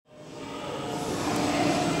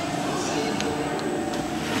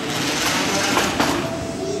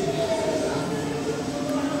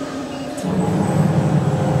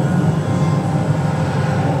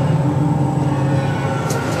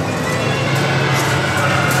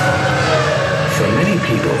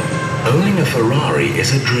people, owning a Ferrari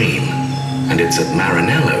is a dream, and it's at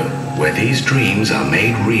Maranello where these dreams are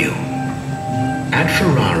made real. At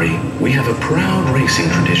Ferrari, we have a proud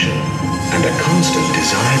racing tradition and a constant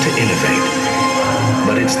desire to innovate.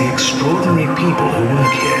 But it's the extraordinary people who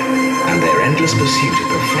work here and their endless pursuit of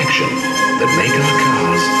perfection that make our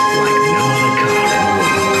cars like no other car in the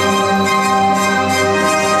world.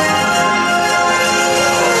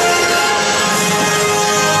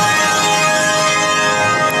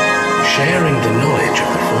 Sharing the knowledge of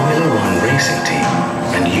the Formula One racing team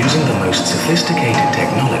and using the most sophisticated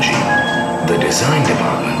technology, the design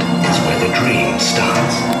department is where the dream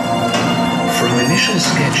starts. From initial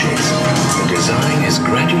sketches, the design is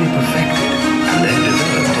gradually perfected and then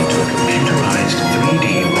developed into a computerized 3D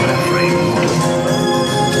wireframe model.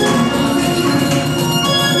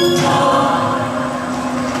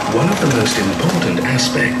 One of the most important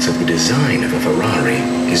aspects of the design of a Ferrari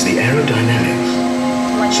is the aerodynamics.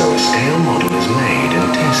 So a scale model is made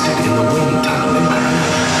and tested in the wind tunnel in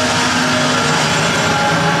Maranello.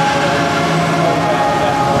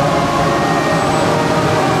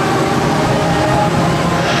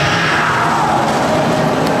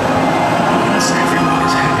 Once everyone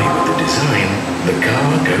is happy with the design, the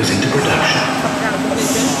car goes into production.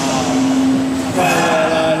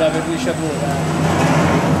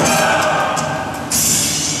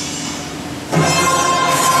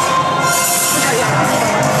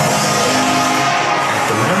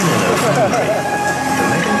 The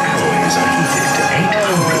metal alloys are heated to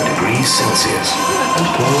 800 degrees Celsius and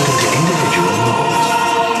poured into individual molds.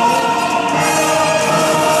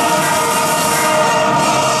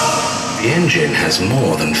 The engine has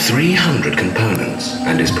more than 300 components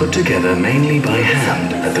and is put together mainly by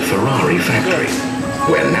hand at the Ferrari factory,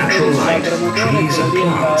 where natural light, trees and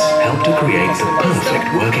plants help to create the perfect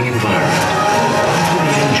working environment. After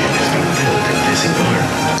the engine has been built in this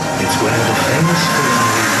environment, it's where the famous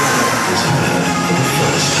Ferrari is heard for the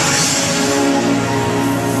first time.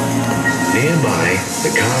 Nearby,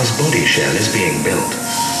 the car's body shell is being built.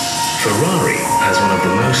 Ferrari has one of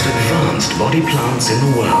the most advanced body plants in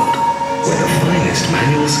the world, where the finest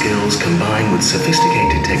manual skills combine with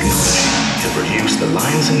sophisticated technology to produce the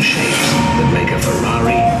lines and shapes that make a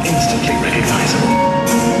Ferrari instantly recognizable.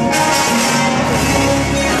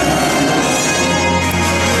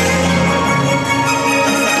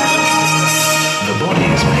 The body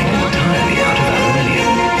is made entirely out of aluminium,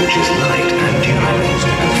 which is light and durable,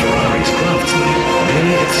 and Ferrari's craftsmen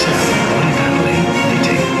really excel in body paneling,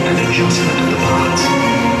 fitting, and adjustment of the parts.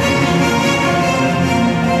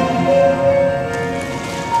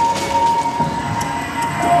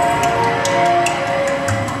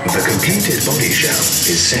 The completed body shell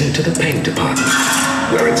is sent to the paint department,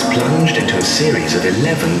 where it's plunged into a series of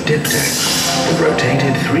 11 dip tanks and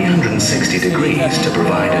rotated 360 degrees to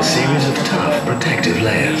provide a series of tough protective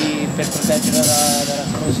layers.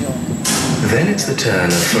 Then it's the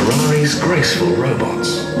turn of Ferrari's graceful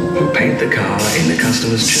robots, who paint the car in the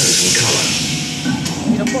customer's chosen color.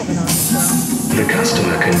 The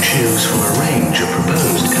customer can choose from a range of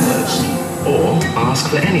proposed colors, or ask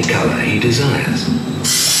for any color he desires.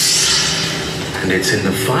 And it's in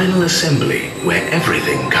the final assembly where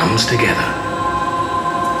everything comes together.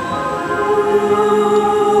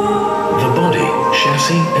 The body,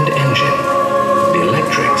 chassis and engine, the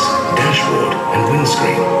electrics, dashboard and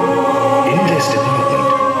windscreen. In this department,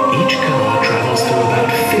 each car travels through about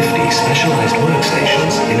 50 specialized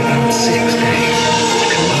workstations in about 6 days, which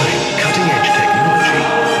combine cutting-edge technology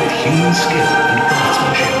with human skill and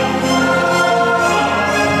craftsmanship.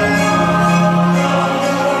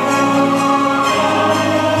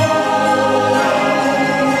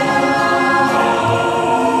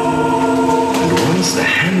 The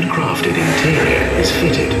handcrafted interior is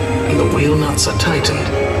fitted and the wheel nuts are tightened,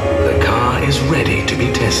 the car is ready to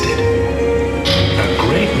be tested. A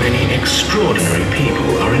great many extraordinary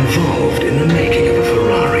people are involved in the making of a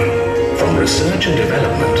Ferrari, from research and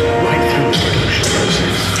development